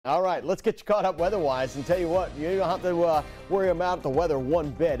All right, let's get you caught up weather-wise and tell you what, you don't have to worry about the weather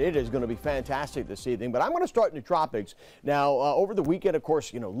one bit. It is going to be fantastic this evening, but I'm going to start in the tropics. Now, over the weekend, of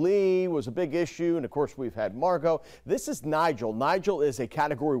course, Lee was a big issue, and of course, we've had Margot. This is Nigel. Nigel is a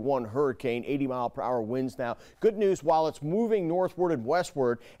Category 1 hurricane, 80-mile-per-hour winds now. Good news, while it's moving northward and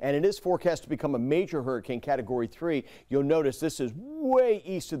westward, and it is forecast to become a major hurricane, Category 3, you'll notice this is way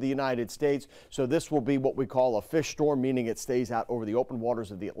east of the United States, so this will be what we call a fish storm, meaning it stays out over the open waters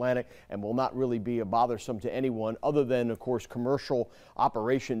of the Atlantic and will not really be a bothersome to anyone other than, of course, commercial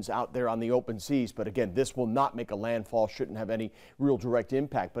operations out there on the open seas. But again, this will not make a landfall, shouldn't have any real direct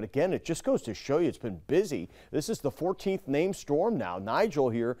impact. But again, it just goes to show you it's been busy. This is the 14th named storm now, Nigel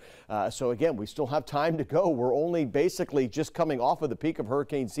here. So again, we still have time to go. We're only basically just coming off of the peak of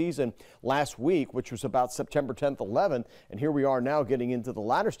hurricane season last week, which was about September 10th, 11th. And here we are now getting into the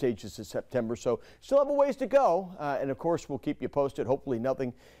latter stages of September. So still have a ways to go. And of course, we'll keep you posted. Hopefully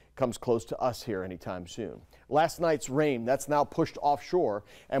nothing comes close to us here anytime soon. Last night's rain, that's now pushed offshore,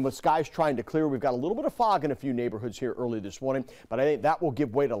 and with skies trying to clear, we've got a little bit of fog in a few neighborhoods here early this morning, but I think that will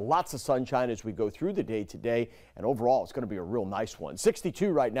give way to lots of sunshine as we go through the day today, and overall it's going to be a real nice one.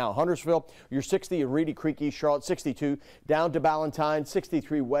 62 right now, Huntersville, you're 60 in Reedy Creek, East Charlotte, 62 down to Ballantyne,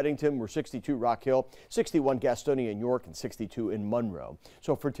 63 Weddington, we're 62 Rock Hill, 61 Gastonia and York, and 62 in Monroe.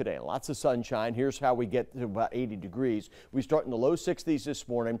 So for today, lots of sunshine. Here's how we get to about 80 degrees. We start in the low 60s this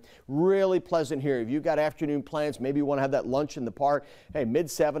morning. Really pleasant here. If you've got afternoon plans, maybe you want to have that lunch in the park. Hey,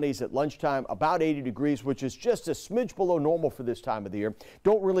 mid-70s at lunchtime, about 80 degrees, which is just a smidge below normal for this time of the year.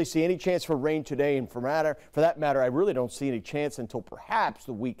 Don't really see any chance for rain today, and for that matter, I really don't see any chance until perhaps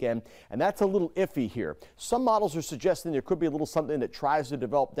the weekend, and that's a little iffy here. Some models are suggesting there could be a little something that tries to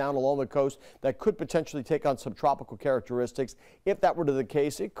develop down along the coast that could potentially take on some tropical characteristics. If that were to the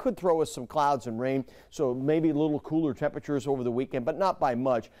case, it could throw us some clouds and rain, so maybe a little cooler temperatures over the weekend, but not by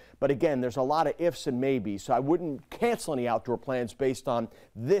much. But again, there's a lot of ifs and maybes, so I wouldn't cancel any outdoor plans based on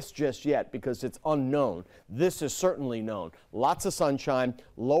this just yet because it's unknown. This is certainly known. Lots of sunshine,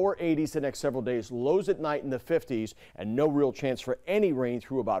 lower 80s the next several days, lows at night in the 50s, and no real chance for any rain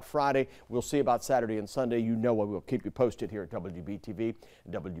through about Friday. We'll see about Saturday and Sunday. You know what, we'll keep you posted here at WBTV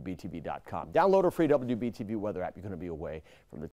and WBTV.com. Download a free WBTV weather app. You're going to be away from the